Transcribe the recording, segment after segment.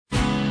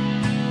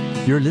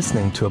You're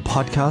listening to a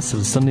podcast of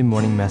the Sunday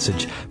morning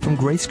message from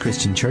Grace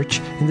Christian Church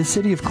in the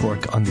city of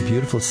Cork on the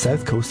beautiful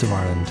south coast of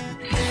Ireland.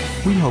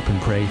 We hope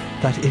and pray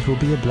that it will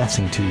be a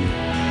blessing to you.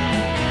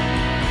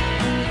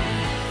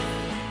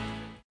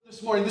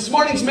 This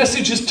morning's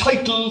message is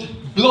titled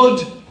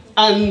Blood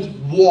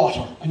and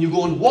Water. And you're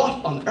going,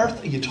 what on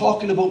earth are you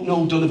talking about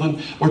now,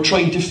 Donovan? We're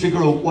trying to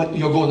figure out what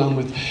you're going on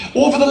with.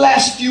 Over the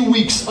last few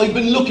weeks, I've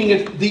been looking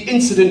at the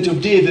incident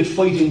of David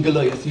fighting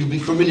Goliath. You'll be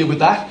familiar with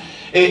that.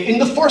 In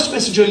the first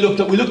message we looked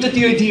at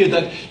the idea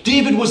that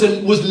David was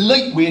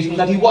lightweight and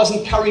that he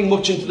wasn't carrying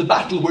much into the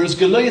battle, whereas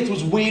Goliath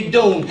was weighed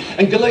down.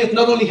 And Goliath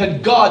not only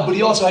had God, but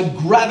he also had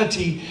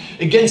gravity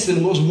against him.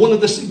 It was one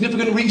of the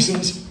significant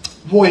reasons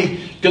why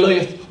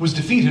Goliath was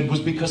defeated, was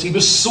because he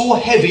was so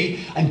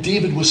heavy and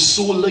David was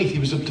so light, he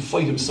was able to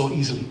fight him so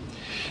easily.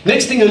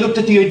 Next thing, I looked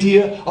at the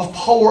idea of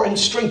power and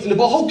strength, and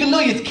about how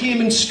Goliath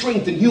came in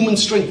strength and human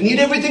strength, and he had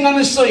everything on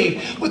his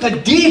side, but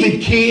that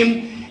David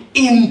came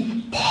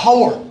in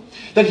power.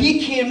 That he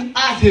came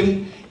at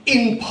him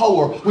in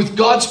power, with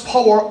God's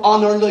power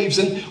on our lives.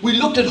 And we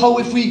looked at how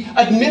if we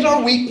admit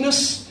our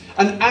weakness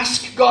and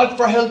ask God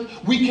for help,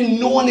 we can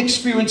know and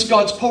experience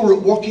God's power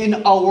at work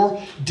in our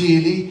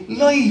daily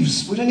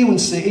lives. Would anyone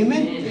say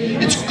amen?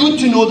 Amen. It's good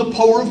to know the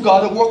power of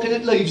God at work in our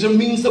lives. It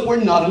means that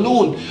we're not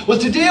alone. Well,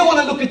 today I want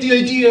to look at the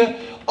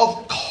idea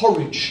of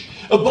courage.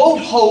 About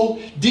how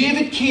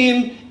David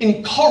came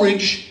in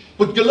courage,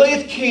 but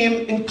Goliath came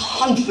in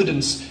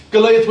confidence.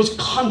 Goliath was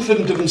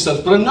confident of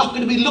himself. But I'm not going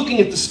to be looking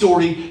at the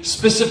story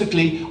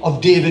specifically of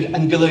David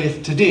and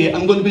Goliath today.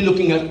 I'm going to be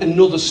looking at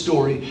another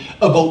story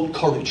about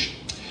courage.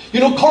 You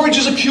know, courage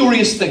is a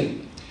curious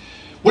thing.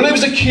 When I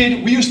was a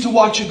kid, we used to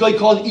watch a guy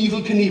called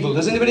Evel Knievel.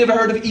 Has anybody ever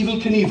heard of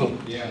Evel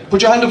Knievel? Yeah.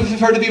 Put your hand up if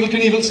you've heard of Evel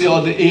Knievel. See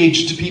all the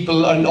aged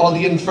people and all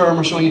the infirm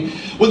are showing you.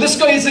 Well, this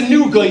guy is a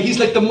new guy. He's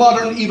like the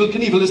modern Evel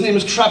Knievel. His name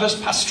is Travis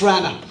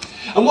Pastrana.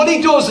 And what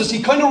he does is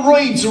he kind of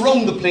rides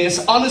around the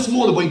place on his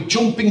motorbike,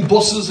 jumping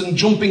buses and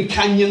jumping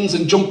canyons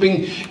and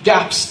jumping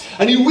gaps.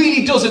 And he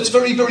really does. It's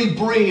very, very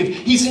brave.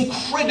 He's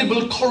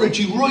incredible courage.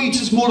 He rides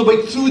his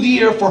motorbike through the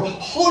air for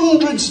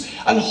hundreds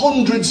and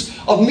hundreds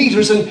of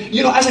meters. And,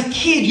 you know, as a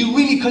kid, you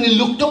really kind of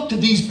looked up to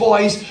these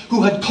boys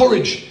who had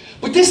courage.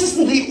 But this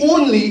isn't the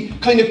only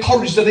kind of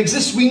courage that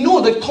exists. We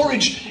know that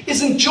courage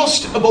isn't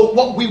just about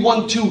what we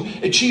want to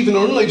achieve in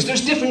our lives.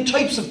 There's different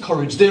types of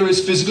courage. There is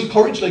physical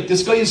courage, like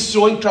this guy is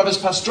showing, Travis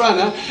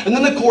Pastrana. And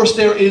then, of course,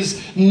 there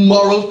is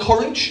moral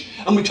courage.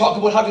 And we talk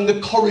about having the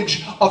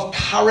courage of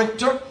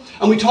character.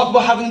 And we talk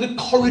about having the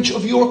courage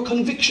of your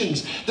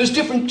convictions. There's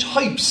different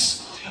types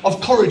of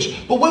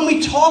courage. But when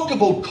we talk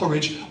about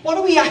courage, what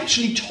are we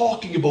actually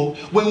talking about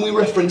when we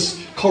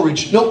reference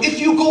courage? Now, if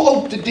you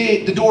go out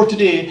the door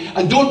today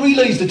and don't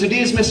realise that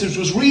today's message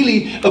was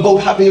really about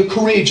having a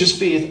courageous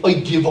faith, I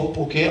give up,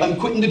 okay? I'm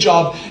quitting the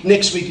job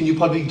next week and you'll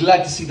probably be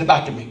glad to see the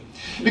back of me.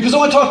 Because I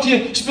want to talk to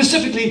you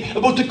specifically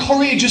about the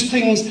courageous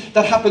things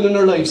that happen in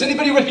our lives.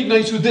 Anybody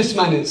recognise who this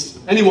man is?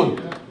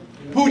 Anyone?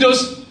 Who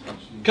does?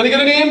 Can I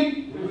get a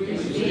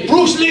name?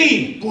 Bruce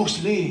Lee!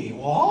 Bruce Lee.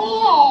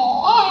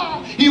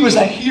 Oh, he was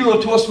a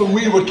hero to us when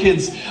we were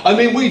kids. I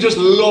mean, we just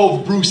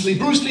loved Bruce Lee.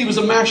 Bruce Lee was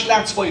a martial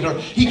arts fighter.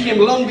 He came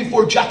long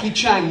before Jackie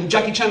Chan.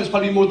 Jackie Chan is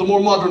probably the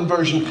more modern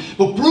version.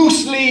 But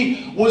Bruce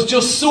Lee was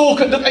just so...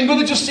 Look, I'm going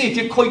to just say it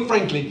to you quite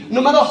frankly.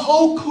 No matter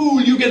how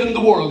cool you get in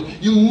the world,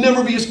 you'll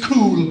never be as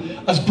cool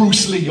as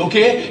Bruce Lee,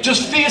 okay?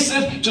 Just face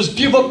it. Just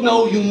give up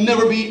now. You'll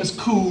never be as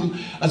cool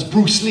as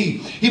Bruce Lee.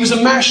 He was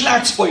a martial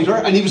arts fighter,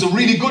 and he was a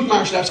really good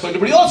martial arts fighter,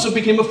 but he also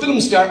became a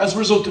film star as a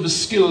result of his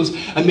skills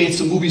and made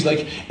some movies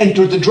like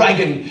Enter the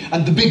Dragon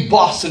and The Big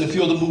Boss and a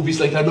few other movies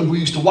like that. I remember we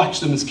used to watch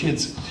them as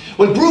kids.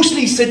 Well, Bruce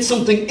Lee said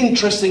something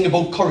interesting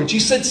about courage. He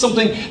said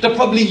something that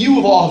probably you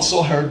have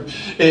also heard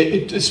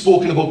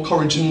spoken about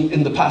courage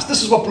in the past.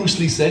 This is what Bruce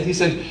Lee said. He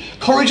said,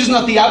 "Courage is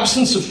not the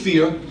absence of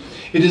fear.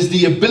 It is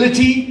the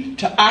ability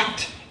to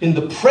act in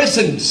the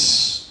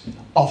presence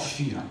of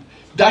fear."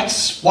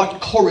 That's what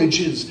courage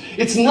is.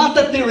 It's not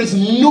that there is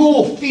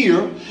no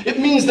fear. It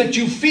means that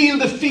you feel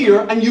the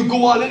fear and you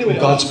go on anyway.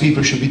 God's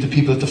people should be the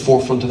people at the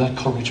forefront of that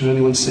courage. Would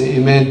anyone say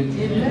amen?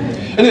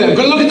 Amen. Anyway, I'm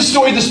going to look at the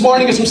story this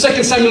morning. It's from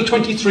 2 Samuel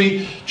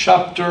 23,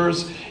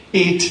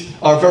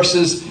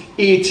 verses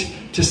 8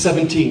 to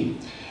 17.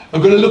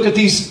 I'm going to look at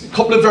these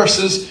couple of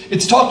verses.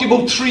 It's talking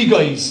about three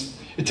guys.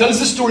 It tells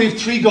the story of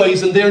three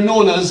guys, and they're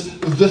known as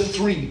the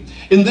Three.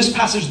 In this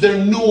passage,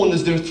 they're known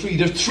as their three.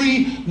 They're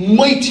three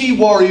mighty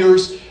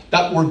warriors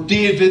that were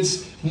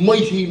David's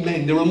mighty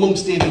men. They were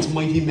amongst David's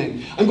mighty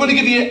men. I'm going to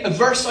give you a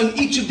verse on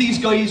each of these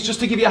guys just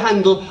to give you a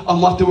handle on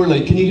what they were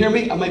like. Can you hear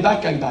me? Am I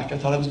back? I'm back. I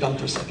thought I was gone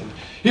for a second.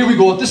 Here we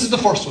go. This is the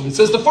first one. It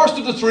says, the first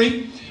of the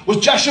three was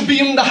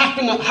Jashobeam the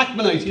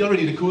Hackmanite. He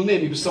already had a cool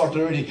name. He was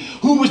started already.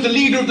 Who was the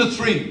leader of the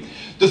three?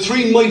 The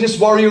three mightiest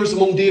warriors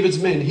among David's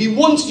men. He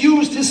once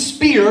used his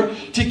spear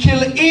to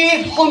kill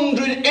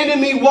 800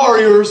 enemy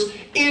warriors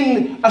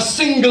in a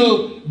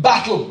single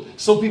battle.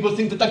 Some people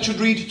think that should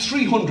read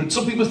 300.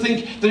 Some people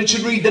think that it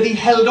should read that he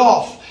held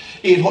off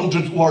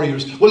 800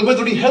 warriors. Well,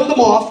 whether he held them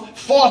off,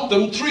 fought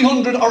them,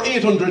 300 or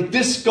 800,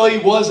 this guy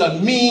was a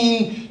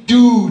mean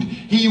dude.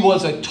 He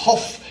was a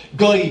tough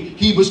guy.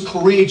 He was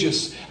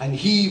courageous and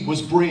he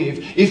was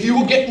brave. If you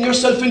were getting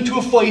yourself into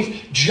a fight,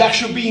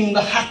 Jashobeam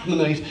the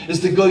Hackmanite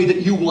is the guy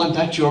that you want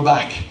at your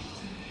back.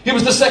 He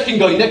was the second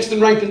guy. Next in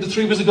rank in the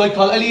three was a guy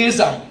called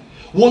Eleazar.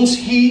 Once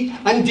he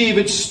and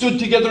David stood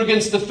together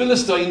against the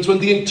Philistines when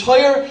the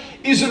entire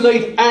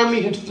Israelite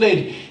army had fled.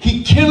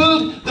 He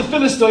killed the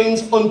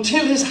Philistines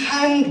until his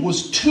hand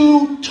was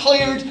too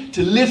tired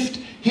to lift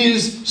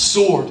his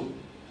sword.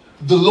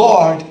 The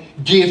Lord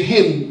gave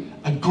him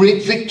a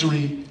great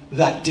victory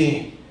that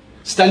day.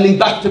 Standing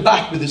back to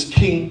back with his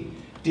king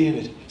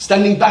David.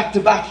 Standing back to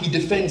back, he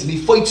defends and he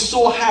fights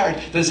so hard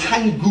that his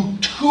hand grew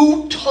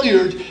too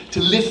tired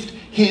to lift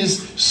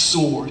his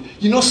sword.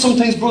 You know,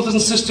 sometimes, brothers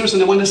and sisters,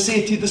 and I want to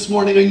say to you this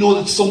morning, I know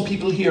that some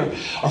people here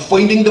are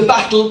finding the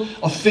battle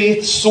of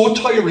faith so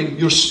tiring,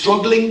 you're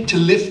struggling to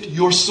lift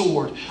your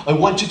sword. I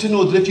want you to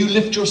know that if you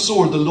lift your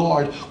sword, the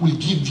Lord will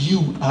give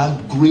you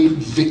a great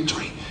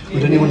victory.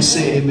 Would anyone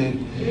say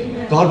amen?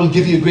 Amen? God will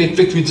give you a great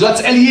victory. So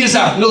that's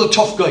Eleazar, another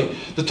tough guy.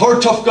 The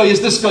third tough guy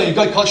is this guy, a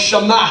guy called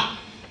Shammah.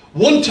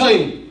 One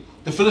time,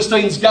 the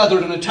Philistines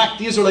gathered and attacked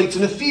the Israelites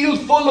in a field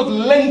full of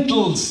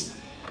lentils.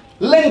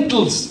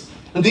 Lentils.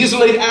 And the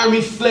Israelite army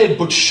fled,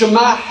 but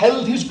Shammah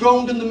held his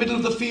ground in the middle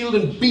of the field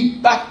and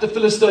beat back the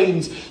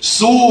Philistines.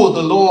 So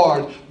the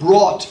Lord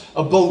brought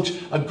about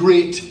a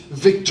great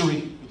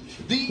victory.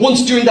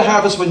 Once during the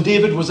harvest, when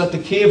David was at the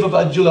cave of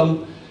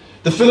Adullam,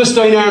 the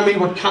Philistine army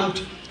were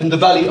camped in the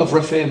valley of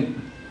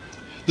Rephaim.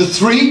 The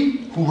three,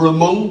 who were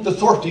among the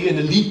 30, an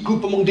elite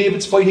group among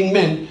David's fighting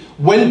men,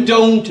 went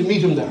down to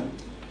meet him there.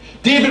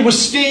 David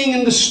was staying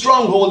in the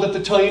stronghold at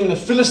the time, and a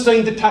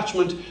Philistine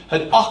detachment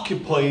had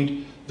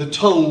occupied the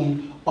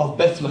town of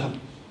Bethlehem.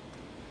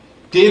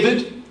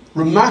 David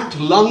remarked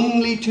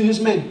longingly to his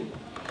men,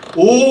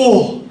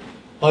 "Oh,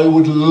 I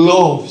would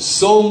love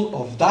some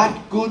of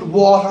that good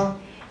water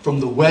from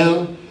the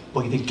well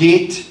by the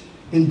gate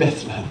in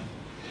Bethlehem."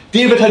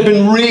 David had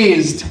been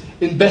raised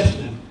in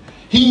Bethlehem.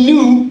 He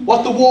knew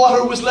what the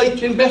water was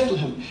like in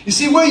Bethlehem. You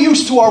see, we're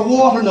used to our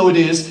water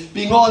nowadays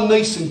being all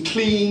nice and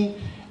clean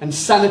and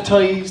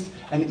sanitized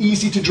and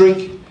easy to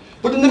drink.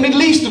 But in the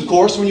Middle East, of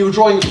course, when you were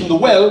drawing it from the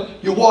well,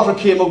 your water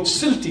came out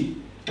silty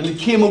and it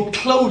came out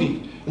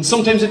cloudy. And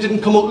sometimes it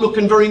didn't come out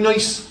looking very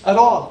nice at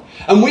all.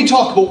 And we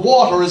talk about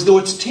water as though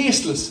it's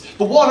tasteless.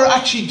 But water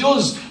actually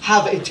does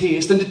have a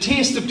taste. And the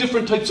taste of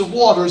different types of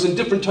waters and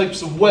different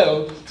types of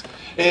wells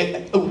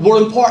were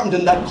important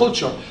in that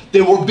culture.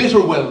 There were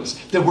bitter wells.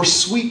 There were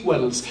sweet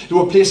wells. There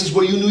were places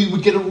where you knew you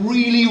would get a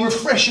really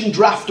refreshing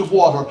draft of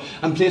water.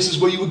 And places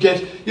where you would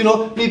get,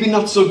 maybe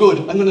not so good.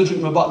 I'm going to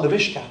drink my bottle of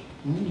Ishka.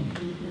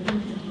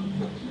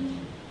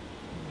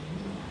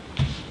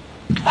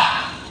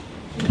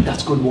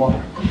 That's good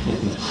water.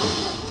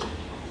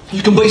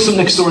 You can buy some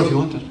next door if you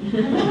want it.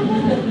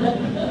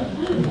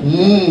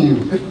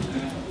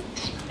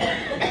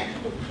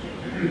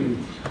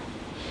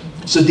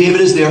 So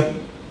David is there,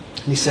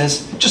 and he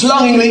says, just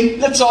longingly,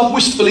 let's off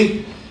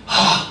wistfully,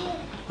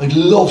 I'd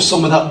love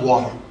some of that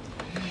water.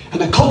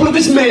 And a couple of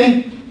his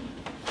men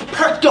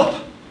perked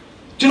up.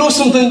 Do you know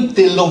something?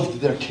 They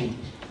loved their king.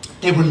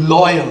 They were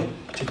loyal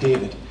to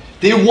David.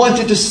 They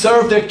wanted to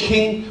serve their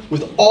king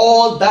with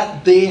all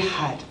that they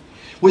had.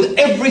 With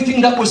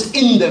everything that was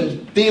in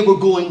them, they were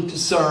going to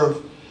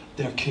serve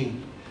their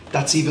king.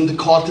 That's even the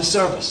call to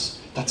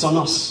service. That's on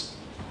us.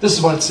 This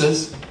is what it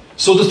says.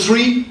 So the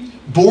three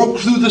broke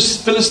through the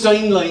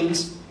Philistine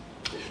lines,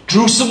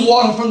 drew some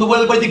water from the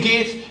well by the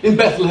gate in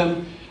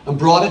Bethlehem, and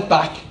brought it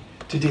back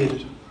to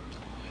David.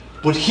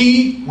 But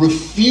he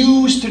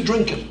refused to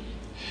drink it.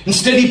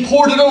 Instead, he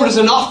poured it out as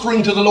an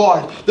offering to the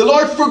Lord. The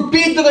Lord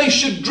forbid that I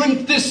should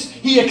drink this,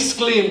 he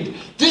exclaimed.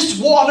 This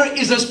water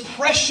is as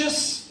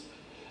precious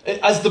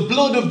as the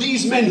blood of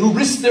these men who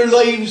risked their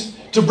lives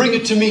to bring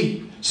it to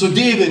me. So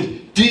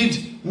David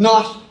did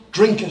not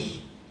drink it.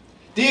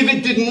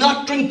 David did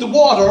not drink the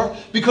water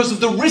because of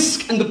the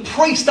risk and the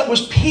price that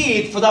was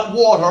paid for that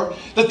water,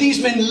 that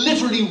these men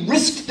literally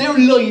risked their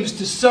lives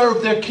to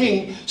serve their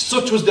king.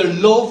 Such was their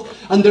love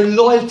and their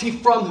loyalty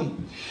from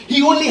him.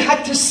 He only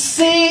had to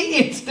say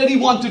it that he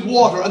wanted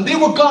water, and they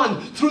were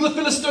gone through the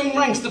Philistine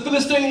ranks. The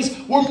Philistines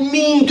were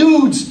mean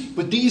dudes,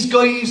 but these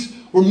guys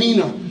were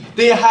meaner.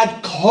 They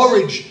had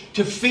courage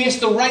to face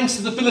the ranks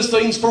of the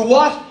Philistines for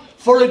what?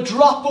 For a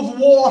drop of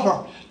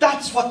water.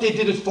 That's what they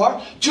did it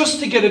for. Just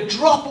to get a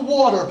drop of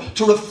water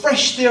to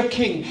refresh their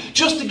king.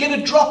 Just to get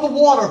a drop of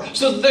water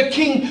so that their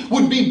king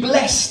would be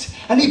blessed.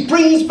 And he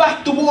brings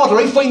back the water.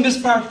 I find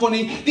this part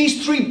funny.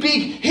 These three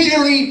big,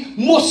 hairy,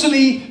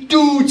 muscly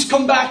dudes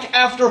come back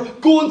after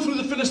going through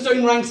the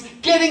Philistine ranks,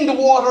 getting the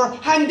water,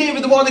 hand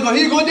David the water. They go,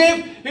 here you go,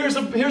 Dave. Here's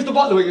the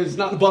bottle. It's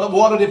not a bottle of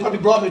water. They probably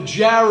brought him a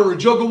jar or a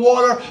jug of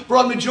water,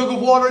 brought him a jug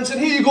of water and said,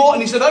 here you go.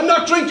 And he said, I'm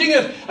not drinking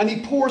it. And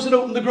he pours it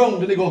out on the ground.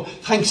 And they go,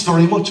 thanks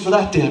very much for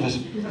that, David.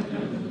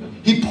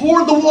 He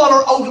poured the water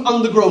out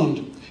on the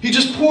ground. He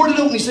just poured it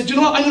out and he said, you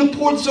know what, I'm going to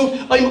pour this out.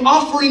 I'm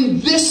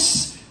offering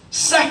this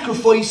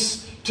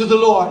sacrifice to the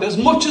Lord. As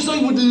much as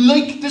I would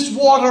like this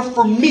water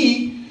for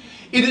me,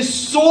 it is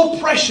so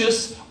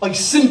precious, I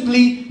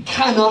simply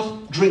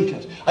cannot drink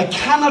it. I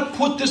cannot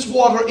put this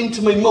water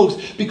into my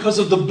mouth because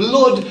of the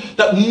blood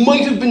that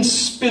might have been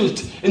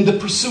spilt in the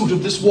pursuit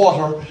of this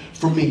water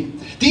for me.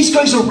 These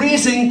guys are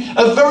raising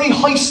a very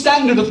high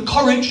standard of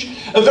courage,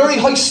 a very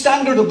high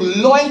standard of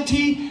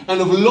loyalty and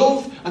of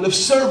love and of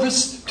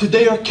service to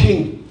their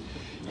king.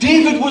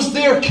 David was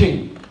their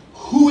king.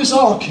 Who is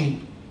our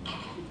king?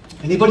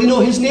 Anybody know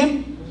his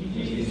name?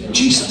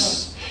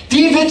 Jesus.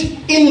 David,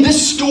 in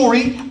this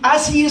story,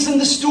 as he is in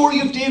the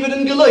story of David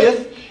and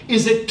Goliath,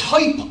 is a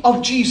type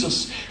of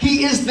Jesus.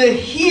 He is the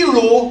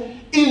hero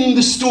in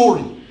the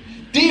story.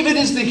 David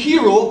is the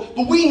hero,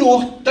 but we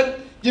know that,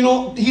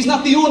 he's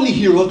not the only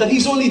hero, that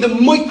he's only the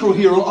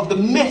micro-hero of the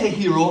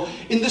meta-hero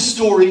in the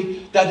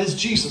story that is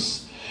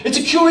Jesus. It's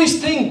a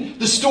curious thing,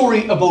 the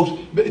story about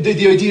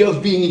the idea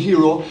of being a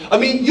hero. I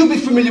mean, you'll be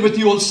familiar with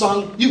the old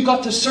song, "You've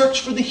got to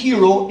search for the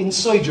hero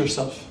inside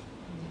yourself."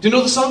 Do you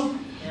know the song?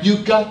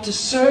 You've got to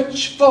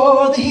search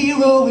for the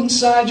hero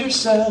inside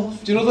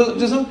yourself. Do you know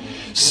the song?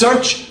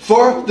 Search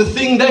for the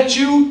thing that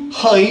you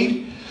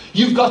hide.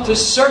 You've got to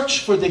search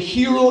for the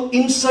hero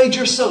inside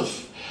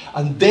yourself.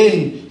 And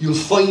then you'll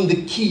find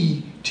the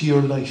key to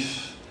your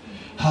life.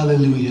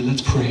 Hallelujah.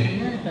 Let's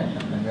pray.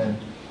 Amen.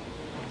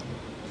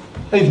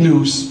 I have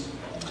news.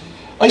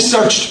 I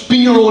searched "Be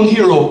Your Own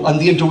Hero" on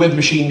the interweb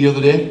machine the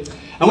other day.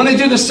 And when I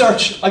did a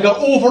search, I got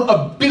over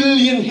 1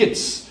 billion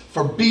hits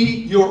for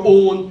 "Be Your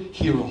Own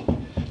Hero."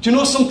 Do you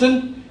know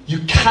something? You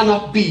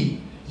cannot be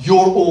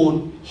your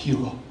own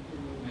hero.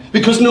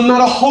 Because no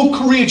matter how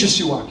courageous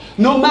you are,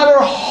 no matter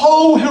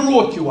how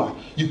heroic you are,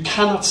 you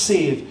cannot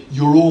save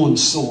your own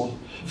soul.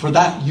 For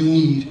that you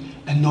need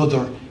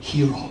another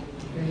hero.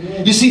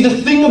 You see, the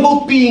thing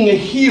about being a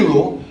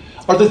hero,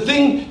 or the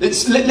thing,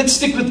 let's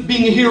stick with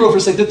being a hero for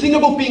a second. The thing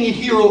about being a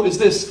hero is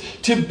this.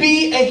 To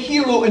be a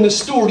hero in a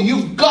story,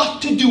 you've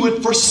got to do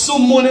it for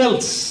someone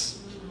else.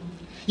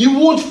 You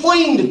won't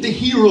find the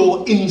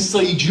hero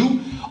inside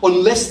you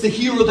unless the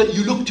hero that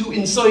you look to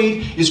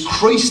inside is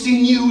Christ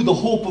in you, the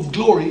hope of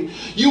glory.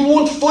 You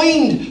won't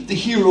find the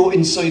hero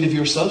inside of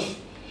yourself.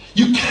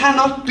 You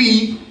cannot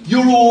be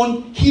your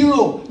own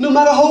hero, no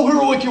matter how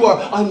heroic you are.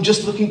 I'm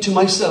just looking to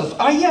myself.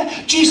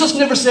 Jesus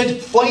never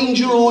said, find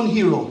your own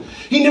hero.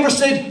 He never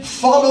said,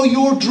 follow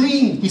your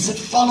dream. He said,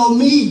 follow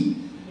me.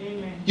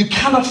 Amen. You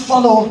cannot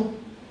follow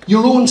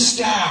your own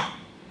star.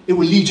 It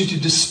will lead you to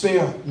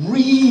despair.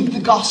 Read the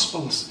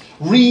Gospels.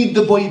 Read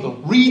the Bible.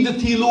 Read the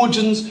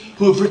theologians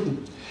who have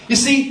written. You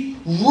see,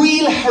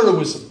 real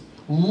heroism,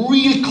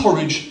 real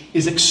courage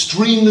is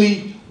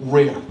extremely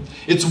rare.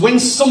 It's when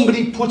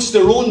somebody puts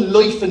their own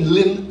life and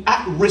limb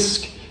at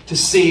risk to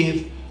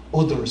save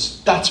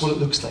others. That's what it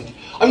looks like.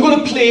 We're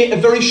going to play a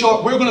very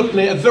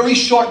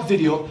short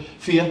video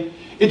for you.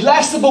 It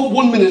lasts about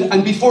 1 minute,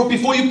 and before you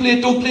play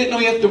it, don't play it now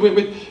yet.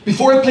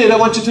 Before I play it, I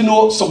want you to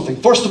know something.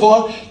 First of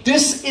all,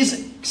 this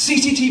is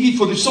CCTV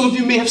footage. Some of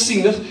you may have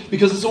seen it,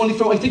 because it's only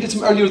from, I think it's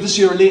from earlier this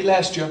year or late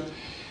last year.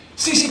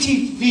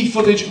 CCTV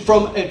footage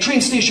from a train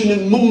station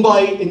in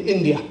Mumbai in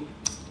India.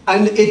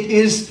 And it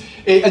is,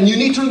 and you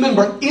need to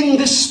remember, in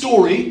this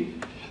story,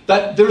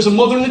 that there's a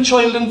mother and a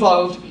child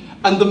involved,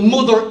 and the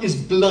mother is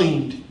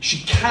blind.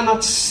 She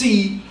cannot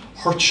see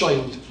her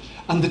child.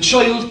 And the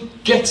child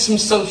gets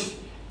himself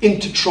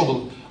into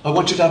trouble. I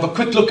want you to have a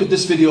quick look at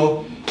this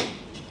video.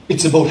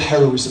 It's about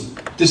heroism.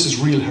 This is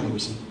real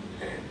heroism.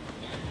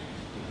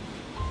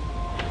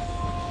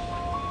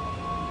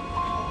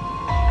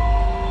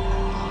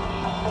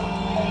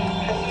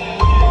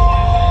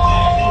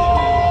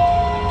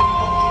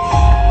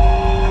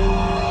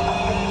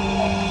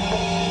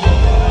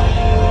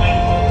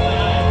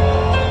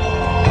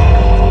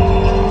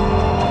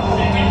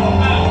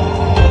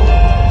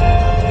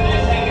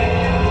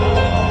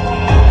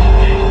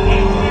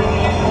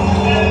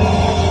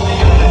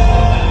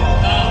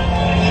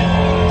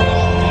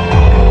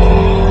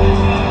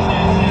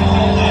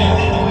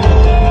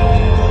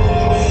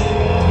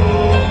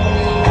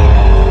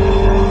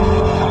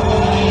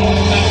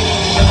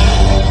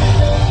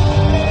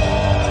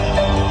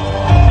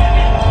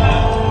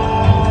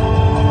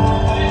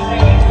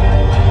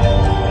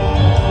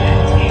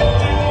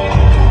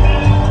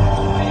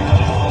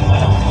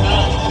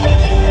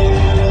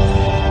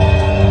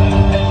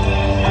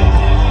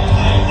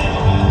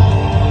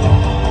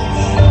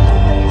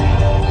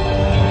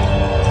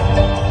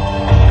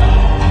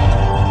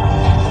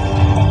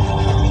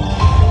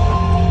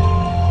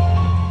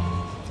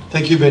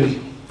 Thank you, Benny.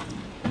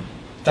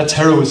 That's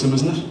heroism,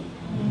 isn't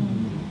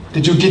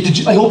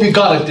it? I hope you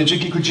got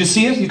it. Could you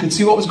see it? You could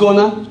see what was going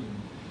on?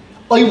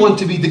 I want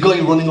to be the guy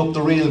running up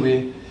the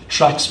railway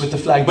tracks with the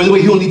flag. By the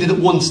way, he only did it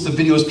once. The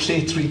video is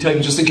played 3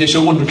 times, just in case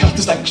you're wondering, God,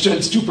 this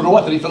child stupid or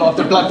what, that he fell off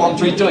the platform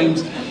 3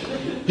 times.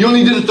 He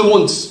only did it the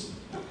once.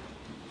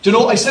 Do you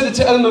know, I said it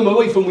to Ellen and my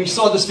wife when we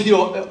saw this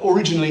video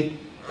originally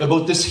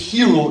about this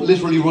hero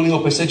literally running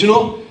up. I said, you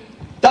know,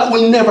 that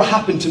will never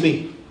happen to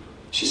me.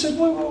 She said,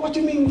 what do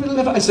you mean it'll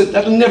never? I said,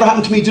 that'll never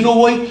happen to me. Do you know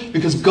why?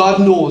 Because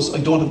God knows I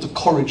don't have the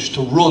courage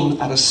to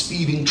run at a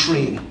speeding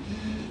train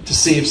to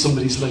save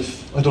somebody's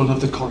life. I don't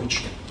have the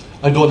courage.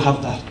 I don't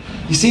have that.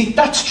 You see,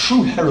 that's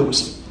true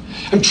heroism.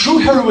 And true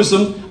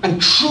heroism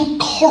and true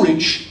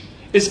courage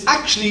is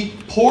actually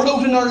poured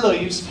out in our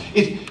lives.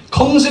 It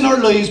comes in our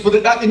lives, but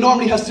it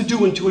normally has to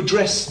do and to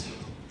address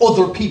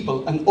other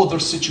people and other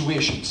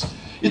situations.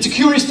 It's a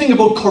curious thing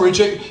about courage.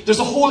 There's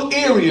a whole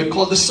area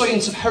called the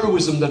science of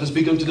heroism that has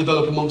begun to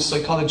develop amongst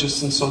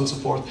psychologists and so on and so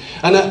forth.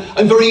 And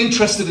I'm very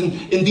interested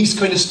in these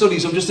kind of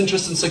studies. I'm just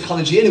interested in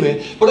psychology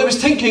anyway. But I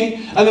was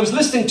thinking, and I was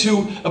listening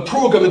to a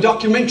program, a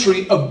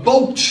documentary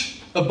about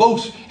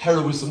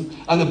heroism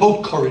and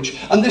about courage.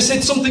 And they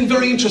said something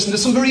very interesting.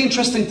 There's some very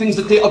interesting things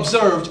that they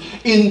observed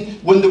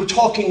when they were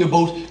talking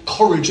about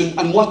courage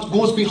and what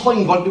goes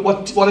behind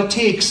what it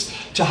takes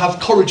to have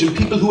courage, and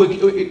people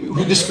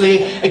who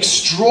display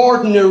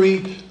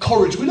extraordinary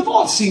courage. We'll have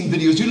all seen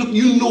videos.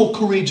 You know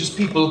courageous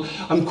people,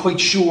 I'm quite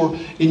sure,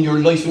 in your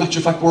life. In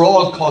actual fact, we're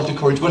all called to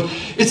courage. But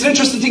it's an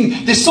interesting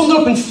thing. They summed it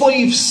up in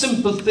 5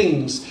 simple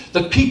things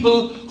that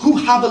people who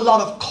have a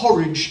lot of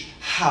courage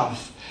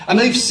have. And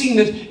I've seen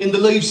it in the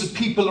lives of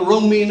people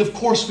around me, and of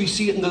course we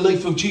see it in the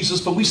life of Jesus,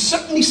 but we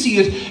certainly see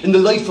it in the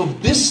life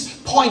of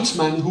this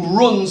pointsman who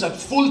runs at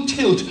full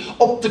tilt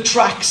up the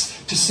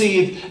tracks to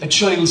save a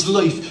child's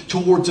life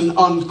towards an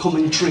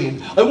oncoming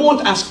train. I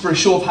won't ask for a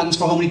show of hands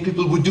for how many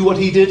people would do what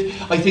he did.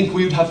 I think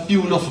we would have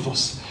few enough of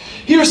us.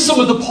 Here's some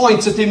of the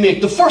points that they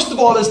make. The first of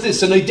all is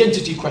this, an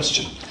identity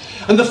question.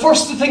 And the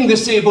first thing they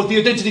say about the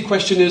identity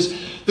question is,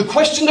 the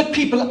question that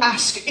people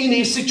ask in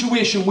a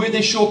situation where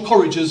they show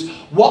courage is,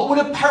 what would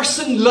a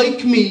person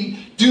like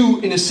me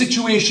do in a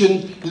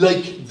situation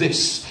like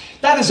this?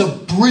 That is a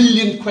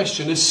brilliant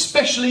question,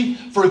 especially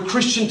for a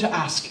Christian to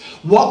ask.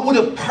 What would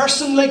a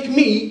person like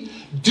me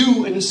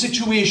do in a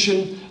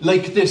situation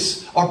like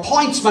this? Our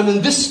pointsman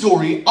in this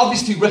story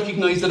obviously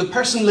recognised that a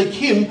person like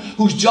him,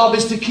 whose job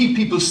is to keep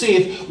people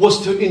safe,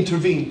 was to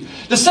intervene.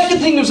 The second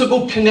thing was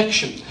about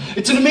connection.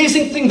 It's an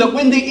amazing thing that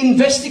when they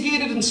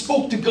investigated and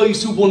spoke to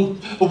guys who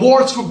won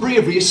awards for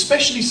bravery,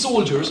 especially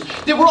soldiers,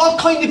 they were all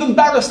kind of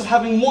embarrassed at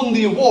having won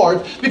the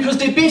award, because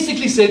they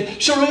basically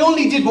said, sure, I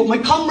only did what my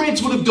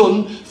comrades would have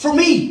done for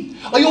me.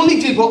 I only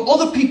did what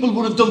other people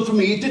would have done for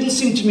me. It didn't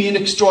seem to me an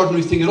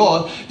extraordinary thing at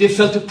all. They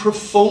felt a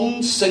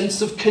profound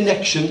sense of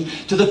connection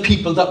to the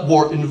people that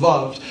were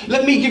involved.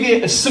 Let me give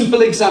you a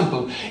simple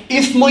example.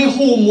 If my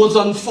home was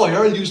on fire,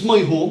 I'll use my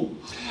home,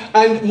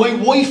 and my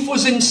wife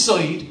was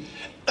inside,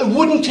 it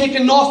wouldn't take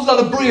an awful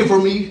lot of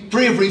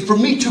bravery for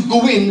me to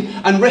go in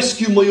and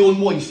rescue my own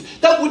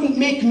wife. That wouldn't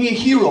make me a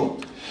hero.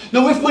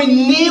 Now, if my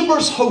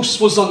neighbour's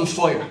house was on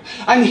fire,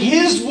 and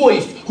his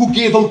wife, who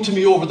gave out to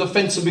me over the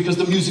fencing because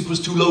the music was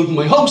too loud in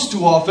my house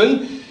too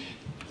often,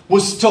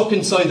 was stuck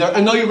inside there,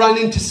 and I ran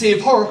in to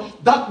save her,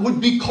 that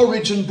would be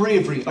courage and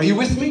bravery. Are you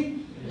with me?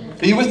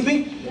 Are you with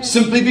me?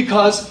 Simply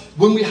because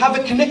when we have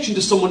a connection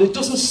to someone, it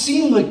doesn't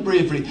seem like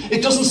bravery.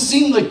 It doesn't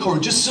seem like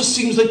courage. It just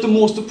seems like the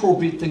most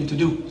appropriate thing to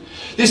do.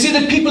 They say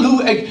that people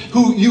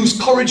who use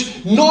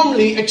courage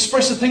normally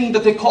express a thing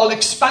that they call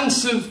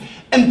expansive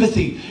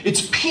empathy.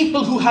 It's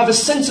people who have a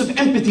sense of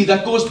empathy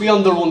that goes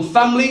beyond their own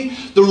family,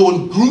 their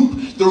own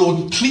group, their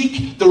own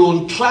clique, their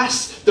own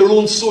class, their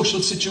own social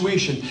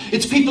situation.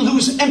 It's people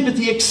whose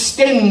empathy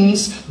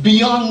extends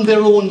beyond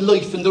their own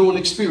life and their own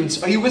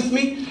experience. Are you with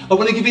me? I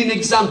want to give you an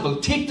example.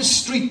 Take the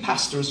street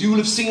pastors. You will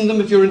have seen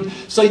them if you're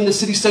inside in the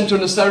city centre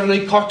on a Saturday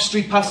night. Cork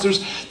street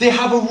pastors. They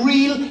have a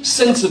real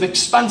sense of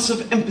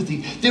expansive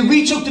empathy. They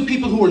reach out to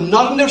people who are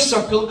not in their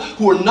circle,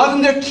 who are not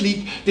in their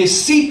clique. They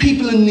see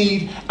people in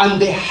need and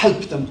they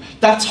help them.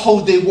 That's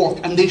how they work,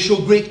 and they show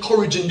great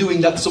courage in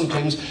doing that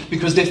sometimes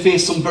because they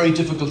face some very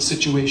difficult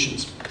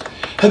situations.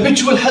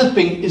 Habitual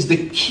helping is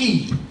the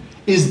key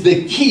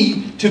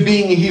to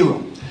being a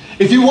hero.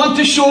 If you want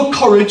to show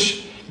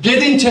courage,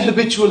 get into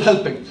habitual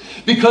helping,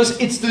 because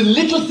it's the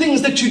little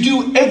things that you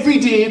do every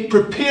day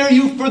prepare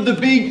you for the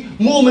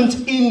big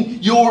moment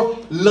in your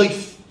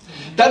life.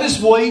 That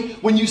is why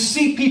when you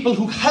see people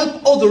who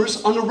help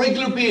others on a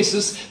regular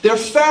basis, they're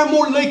far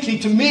more likely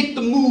to make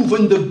the move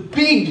when the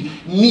big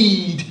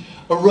need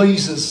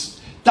arises.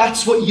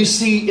 That's what you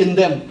see in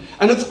them.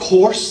 And of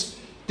course,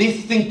 they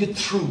think it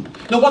through.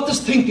 Now, what does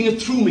thinking it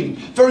through mean?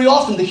 Very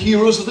often the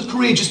heroes or the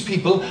courageous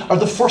people are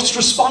the first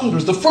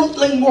responders, the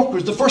frontline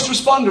workers, the first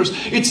responders.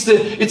 It's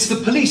the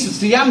police, it's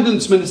the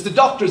ambulance men, it's the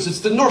doctors, it's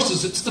the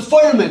nurses, it's the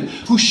firemen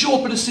who show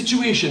up in a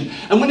situation.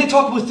 And when they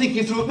talk about thinking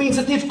it through, it means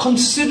that they've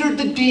considered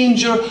the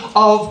danger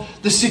of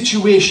the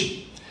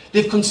situation.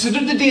 They've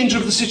considered the danger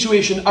of the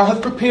situation or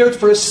have prepared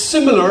for a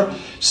similar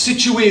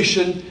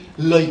situation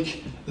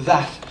like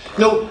that.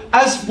 Now,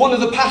 as one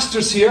of the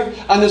pastors here,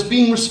 and as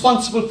being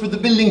responsible for the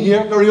building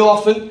here very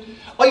often,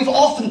 I've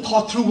often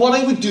thought through what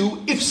I would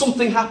do if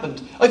something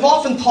happened. I've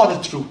often thought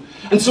it through.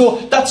 And so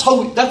that's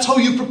how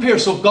you prepare.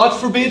 So God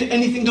forbid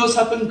anything does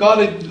happen.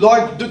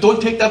 Lord,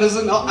 don't take that as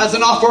an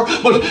offer.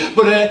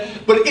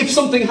 But if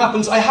something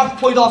happens, I have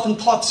quite often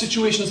thought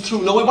situations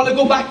through. Now I want to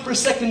go back for a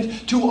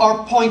second to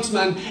our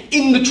pointsman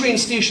in the train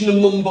station in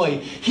Mumbai.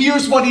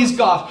 Here's what he's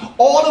got.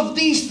 All of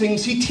these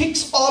things, he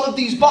ticks all of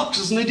these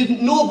boxes, and I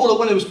didn't know about it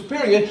when I was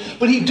preparing it,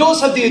 but he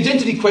does have the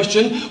identity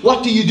question.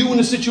 What do you do in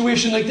a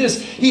situation like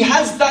this? He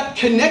has that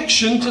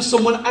connection to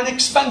someone, an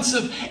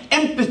expansive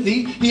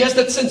empathy. He has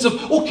that sense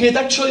of, okay,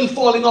 that child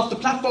falling off the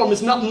platform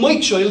is not my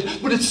child,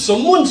 but it's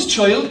someone's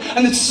child,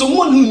 and it's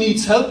someone who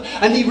needs help,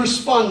 and he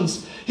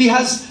responds.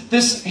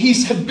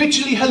 He's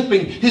habitually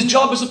helping. His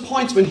job as a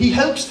pointsman, he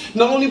helps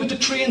not only with the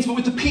trains but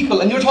with the people.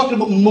 And you're talking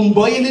about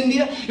Mumbai in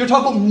India. You're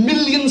talking about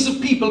millions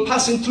of people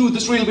passing through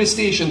this railway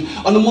station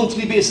on a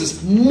monthly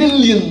basis.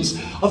 Millions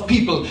of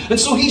people. And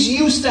so he's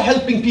used to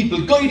helping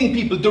people, guiding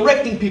people,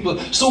 directing people.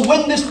 So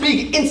when this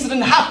big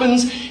incident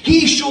happens,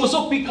 he shows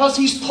up because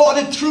he's thought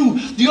it through.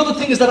 The other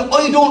thing is that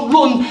I don't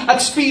run at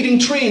speeding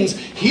trains.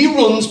 He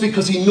runs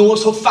because he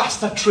knows how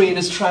fast that train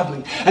is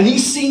travelling. And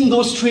he's seen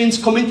those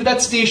trains come into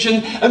that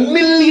station a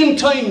million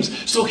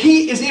times. So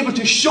he is able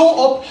to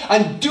show up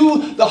and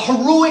do the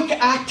heroic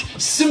act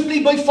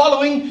simply by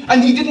following.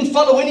 And he didn't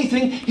follow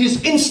anything,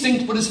 his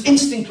instinct, but his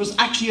instinct was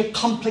actually a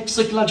complex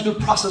psychological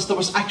process that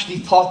was actually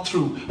thought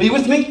through. Are you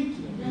with me?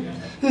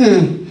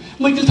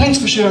 Michael, thanks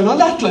for sharing all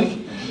that.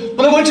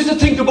 But I want you to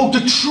think about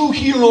the true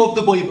hero of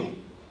the Bible.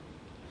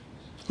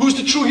 Who's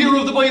the true hero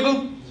of the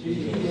Bible?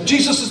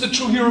 Jesus is the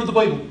true hero of the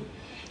Bible.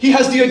 He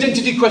has the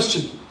identity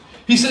question.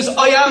 He says,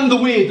 I am the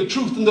way, the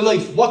truth, and the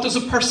life. What does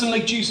a person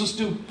like Jesus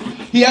do?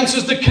 He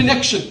answers the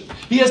connection.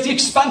 He has the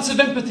expansive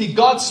empathy.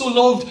 God so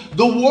loved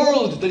the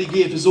world that he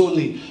gave his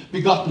only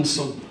begotten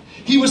Son.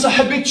 He was a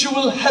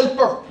habitual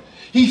helper.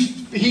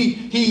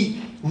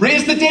 He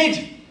raised the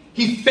dead.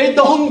 He fed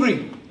the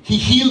hungry. He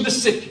healed the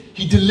sick.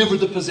 He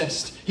delivered the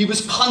possessed. He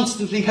was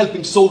constantly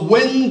helping. So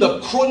when the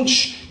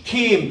crunch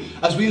came,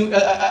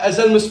 as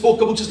Elma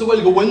spoke about just a while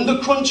ago, when the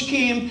crunch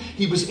came,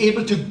 he was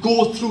able to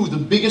go through the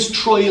biggest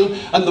trial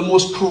and the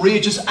most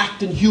courageous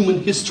act in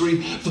human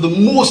history for the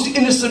most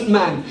innocent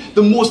man,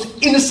 the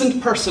most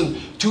innocent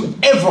person to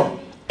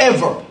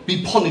ever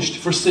be punished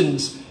for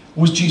sins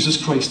was Jesus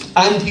Christ.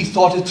 And he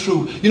thought it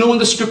through. You know when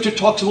the scripture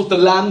talks about the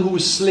lamb who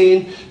was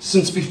slain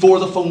since before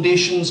the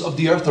foundations of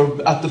the earth,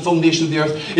 or at the foundation of the earth,